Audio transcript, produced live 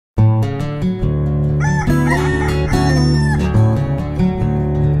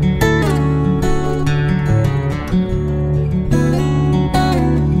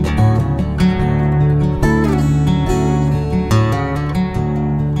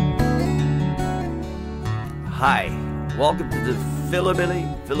Hi, welcome to the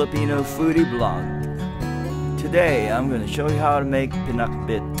Filipino foodie blog. Today I'm going to show you how to make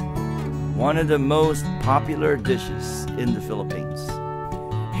Pinakbet, one of the most popular dishes in the Philippines.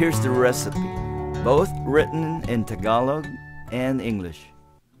 Here's the recipe, both written in Tagalog and English.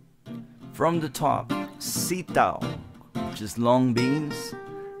 From the top, sitaw, which is long beans,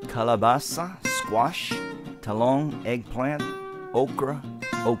 kalabasa, squash, talong, eggplant, okra,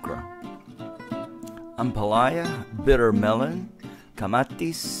 ampalaya, bitter melon,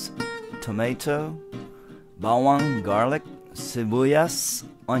 kamatis, tomato, bawang, garlic, sibuyas,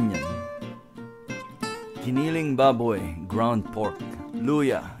 onion, giniling baboy, ground pork,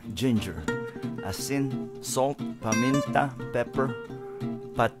 luya, ginger, asin, salt, paminta, pepper,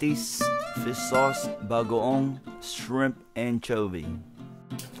 patis, fish sauce, bagoong, shrimp, anchovy.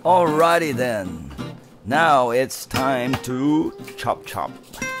 Alrighty then, now it's time to chop.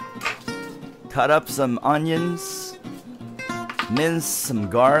 Cut up some onions, mince some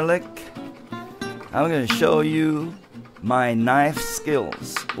garlic. I'm going to show you my knife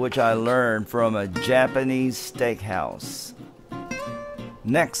skills, which I learned from a Japanese steakhouse.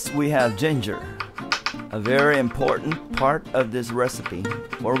 Next, we have ginger, a very important part of this recipe,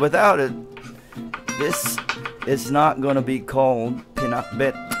 for without it, this is not going to be called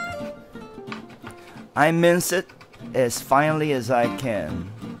Pinakbet. I mince it as finely as I can.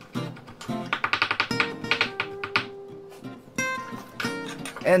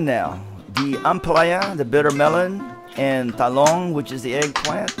 And now, the ampalaya, the bitter melon, and talong, which is the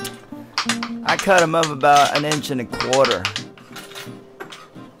eggplant, I cut them up about 1.25 inches.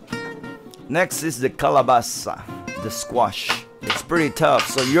 Next is the kalabasa, the squash. It's pretty tough,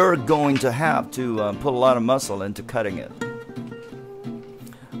 so you're going to have to put a lot of muscle into cutting it.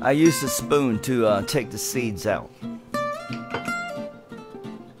 I use a spoon to take the seeds out.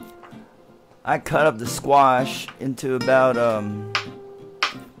 I cut up the squash into about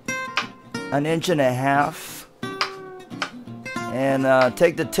 1.5 inches, and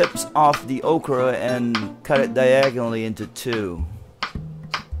take the tips off the okra and cut it diagonally into 2.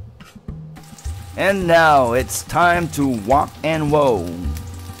 And now it's time to wok and woe.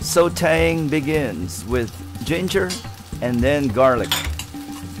 Sauteing begins with ginger and then garlic.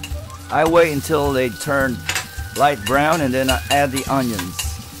 I wait until they turn light brown and then I add the onions.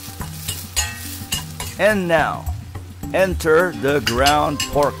 And now, enter the ground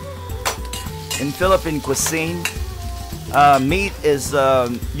pork. In Philippine cuisine, meat is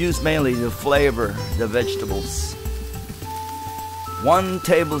used mainly to flavor the vegetables. 1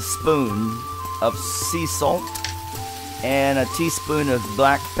 tablespoon of sea salt and a teaspoon of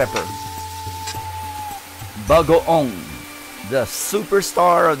black pepper. Bagoong, the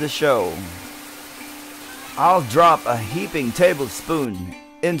superstar of the show. I'll drop a heaping tablespoon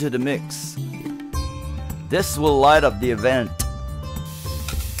into the mix. This will light up the event.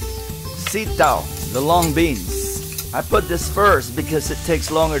 Sitaw, the long beans. I put this first because it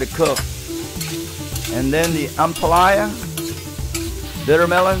takes longer to cook. And then the ampalaya, bitter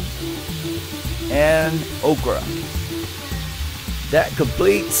melon, and okra. That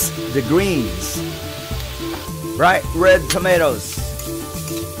completes the greens. Bright red tomatoes.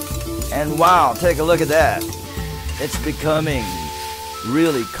 And wow, take a look at that. It's becoming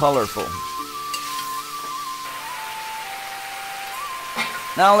really colorful.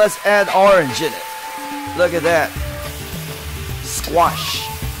 Now let's add orange in it. Look at that. Squash.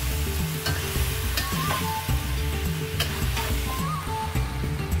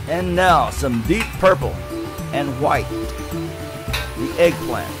 And now some deep purple and white. The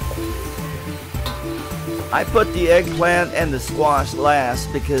eggplant. I put the eggplant and the squash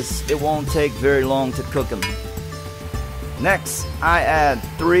last because it won't take very long to cook them. Next, I add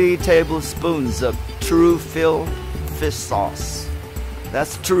 3 tablespoons of True Fill fish sauce.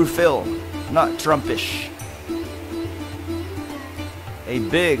 That's True Fill, not Trumpish. A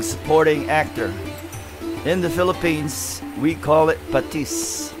big supporting actor. In the Philippines, we call it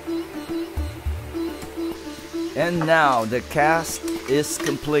patis. And now the cast is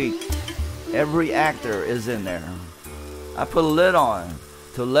complete. Every actor is in there. I put a lid on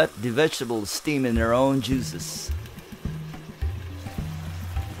to let the vegetables steam in their own juices.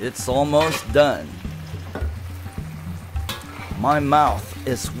 It's almost done. My mouth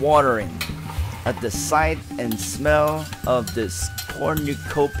is watering at the sight and smell of this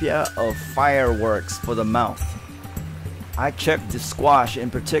cornucopia of fireworks for the mouth. I checked the squash in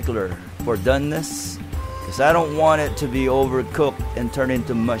particular for doneness because I don't want it to be overcooked and turn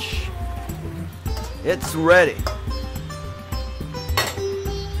into mush. It's ready.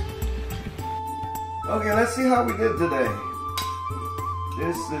 Okay, let's see how we did today.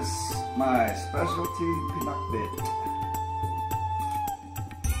 This is my specialty pinakbet.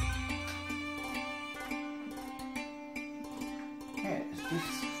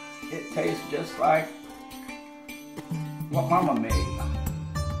 It tastes just like what Mama made.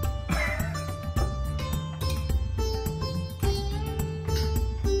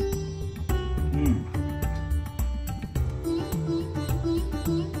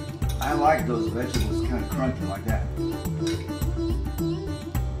 I like those vegetables kind of crunchy like that.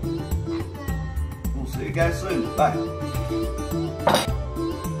 We'll see you guys soon. Bye.